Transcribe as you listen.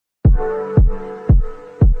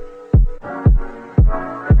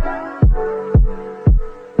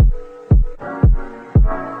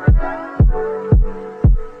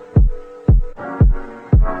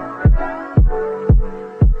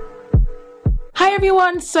Hi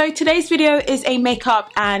everyone, so today's video is a makeup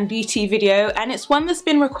and beauty video, and it's one that's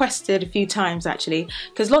been requested a few times actually,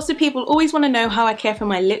 because lots of people always want to know how I care for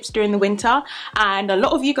my lips during the winter, and a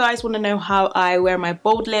lot of you guys want to know how I wear my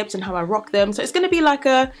bold lips and how I rock them. So it's going to be like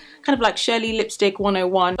a kind of like Shirley Lipstick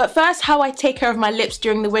 101. But first, how I take care of my lips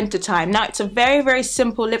during the winter time. Now it's a very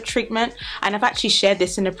simple lip treatment, and I've actually shared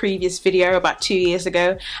this in a previous video about 2 years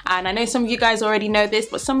ago, and I know some of you guys already know this,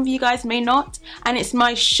 but some of you guys may not, and it's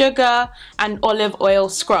my sugar and olive oil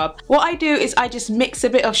scrub. What I do is I just mix a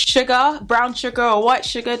bit of sugar, brown sugar or white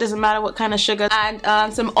sugar, doesn't matter what kind of sugar, and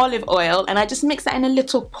some olive oil, and I just mix that in a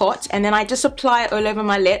little pot, and then I just apply it all over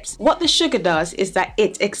my lips. What the sugar does is that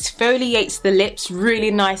it exfoliates the lips really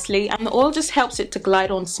nicely, and the oil just helps it to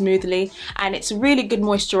glide on smoothly, and it's a really good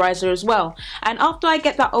moisturizer as well. And after I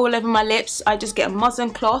get that all over my lips, I just get a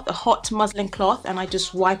muslin cloth, a hot muslin cloth, and I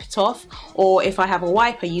just wipe it off, or if I have a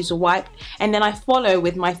wipe, I use a wipe, and then I follow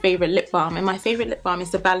with my favorite lip balm. And my favorite lip balm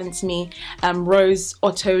is the Balance Me Rose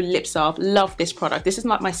Otto Lip Salve. Love this product. This is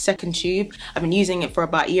like my second tube. I've been using it for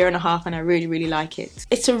about a year and a half, and I really like it.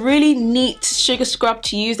 It's a really neat sugar scrub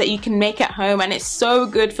to use that you can make at home, and it's so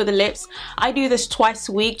good for the lips. I do this twice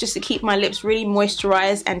a week just to keep my lips really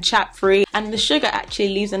moisturized and chap free, and the sugar actually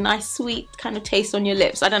leaves a nice sweet kind of taste on your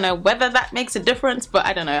lips. I don't know whether that makes a difference, but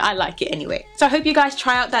I don't know, I like it anyway. So I hope you guys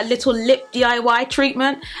try out that little lip DIY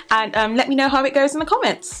treatment, and let me know how it goes in the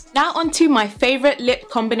comments. Now on to my favorite lip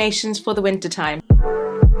combinations for the winter time.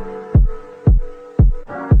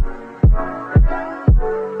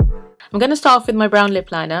 I'm going to start off with my brown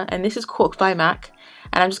lip liner, and this is Cork by MAC,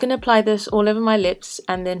 and I'm just going to apply this all over my lips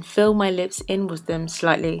and then fill my lips in with them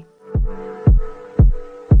slightly.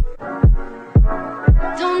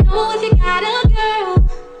 Don't know if you got a girl.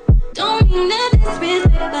 Don't mean that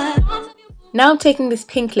disrespect, but now I'm taking this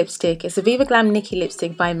pink lipstick. It's a Viva Glam Nicki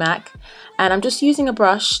lipstick by MAC, and I'm just using a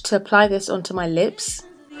brush to apply this onto my lips.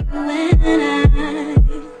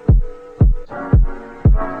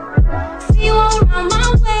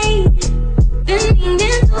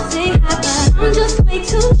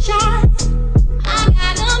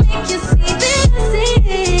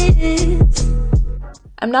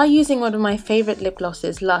 I'm now using one of my favorite lip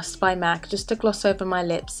glosses, Lust by MAC, just to gloss over my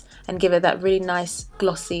lips and give it that really nice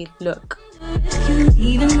glossy look.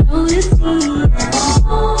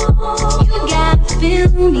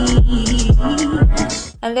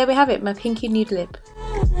 And there we have it, my pinky nude lip.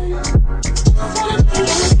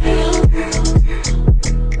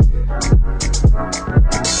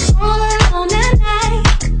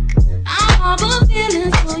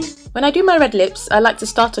 When I do my red lips, I like to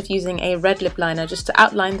start off using a red lip liner just to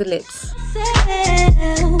outline the lips.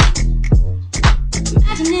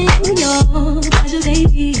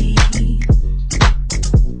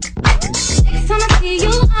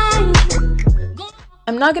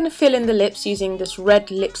 I'm now going to fill in the lips using this red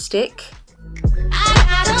lipstick.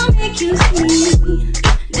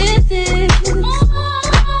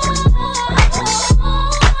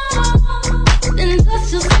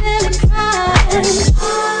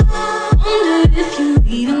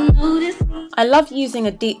 I love using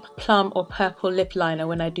a deep plum or purple lip liner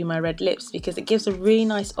when I do my red lips because it gives a really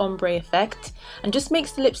nice ombre effect and just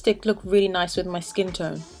makes the lipstick look really nice with my skin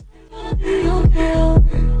tone.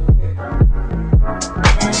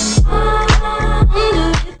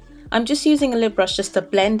 I'm just using a lip brush just to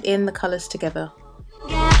blend in the colours together.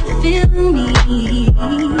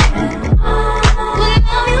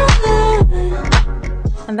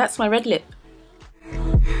 And that's my red lip.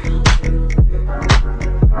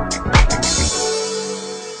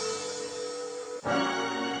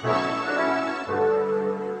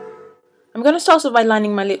 I'm going to start off by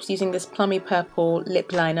lining my lips using this plummy purple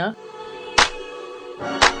lip liner.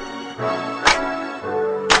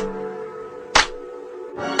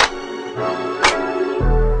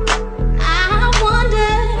 I wonder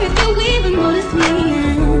if you even notice me.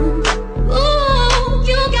 Ooh,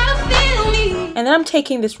 you gotta feel me. And then I'm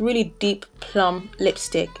taking this really deep plum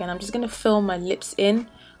lipstick, and I'm just going to fill my lips in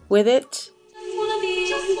with it. Just wanna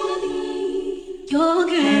be your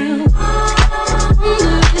girl.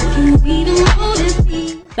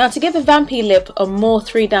 Now to give the Vampy Lip a more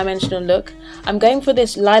three-dimensional look, I'm going for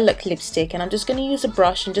this lilac lipstick, and I'm just going to use a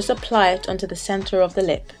brush and just apply it onto the center of the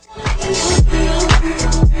lip.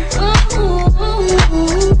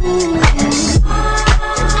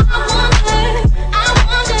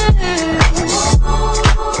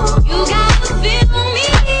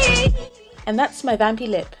 And that's my Vampy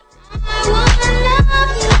Lip.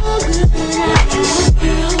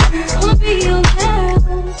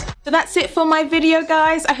 So that's it for my video,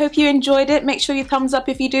 guys. I hope you enjoyed it. Make sure you thumbs up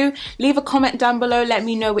if you do. Leave a comment down below. Let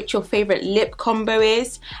me know what your favorite lip combo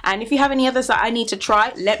is. And if you have any others that I need to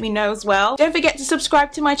try, let me know as well. Don't forget to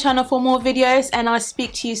subscribe to my channel for more videos, and I'll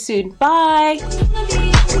speak to you soon. Bye.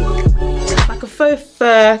 Like a faux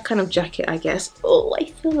fur kind of jacket, I guess. Oh, I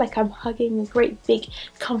feel like I'm hugging a great big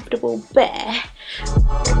comfortable bear.